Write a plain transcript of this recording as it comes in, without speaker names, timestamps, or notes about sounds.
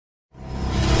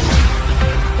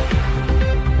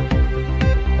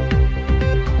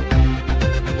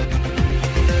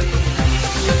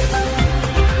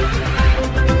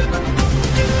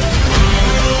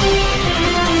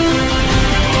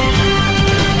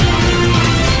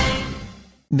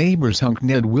Neighbours hunk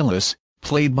Ned Willis,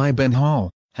 played by Ben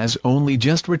Hall, has only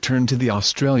just returned to the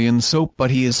Australian soap, but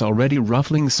he is already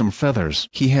ruffling some feathers.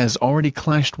 He has already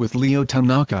clashed with Leo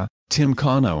Tanaka,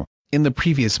 Kano, in the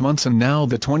previous months, and now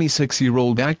the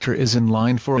 26-year-old actor is in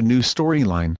line for a new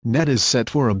storyline. Ned is set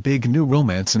for a big new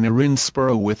romance in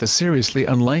Erinsborough with a seriously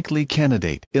unlikely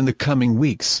candidate. In the coming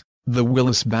weeks, the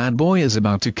Willis bad boy is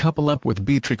about to couple up with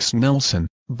Beatrix Nelson,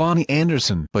 Bonnie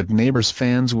Anderson. But Neighbours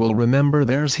fans will remember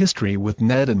there's history with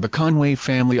Ned and the Conway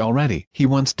family already. He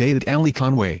once dated Ali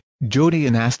Conway, Jodie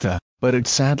and Asta, but it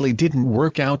sadly didn't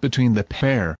work out between the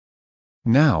pair.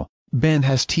 Now, Ben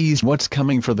has teased what's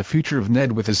coming for the future of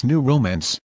Ned with his new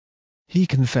romance. He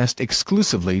confessed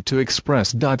exclusively to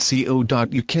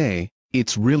Express.co.uk,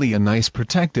 "It's really a nice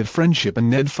protective friendship," and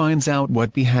Ned finds out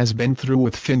what he has been through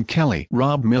with Finn Kelly.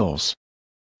 Rob Mills.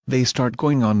 They start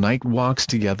going on night walks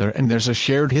together, and there's a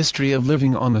shared history of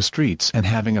living on the streets and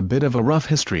having a bit of a rough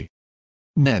history.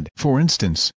 Ned, for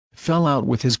instance, fell out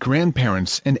with his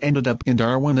grandparents and ended up in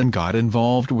Darwin and got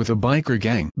involved with a biker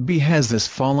gang. Bea has this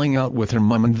falling out with her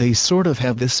mum, and they sort of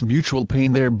have this mutual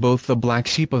pain. They're both the black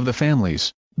sheep of the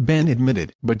families, Ben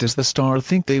admitted. But does the star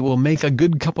think they will make a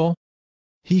good couple?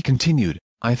 He continued,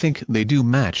 "I think they do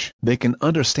match. They can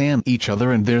understand each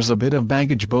other, and there's a bit of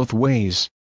baggage both ways.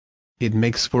 It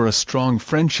makes for a strong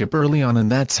friendship early on,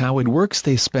 and that's how it works."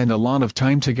 They spend a lot of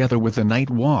time together with the night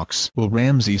walks. Will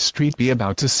Ramsay Street be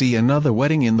about to see another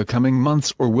wedding in the coming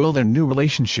months, or will their new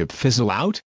relationship fizzle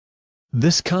out?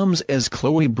 This comes as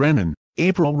Chloe Brennan,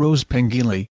 April Rose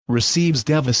Pengili, receives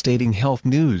devastating health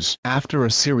news. After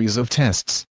a series of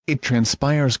tests, it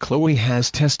transpires Chloe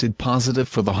has tested positive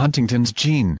for the Huntington's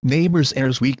gene. Neighbours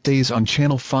airs weekdays on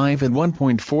Channel 5 at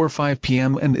 1:45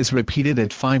 p.m. and is repeated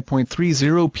at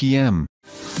 5:30 p.m.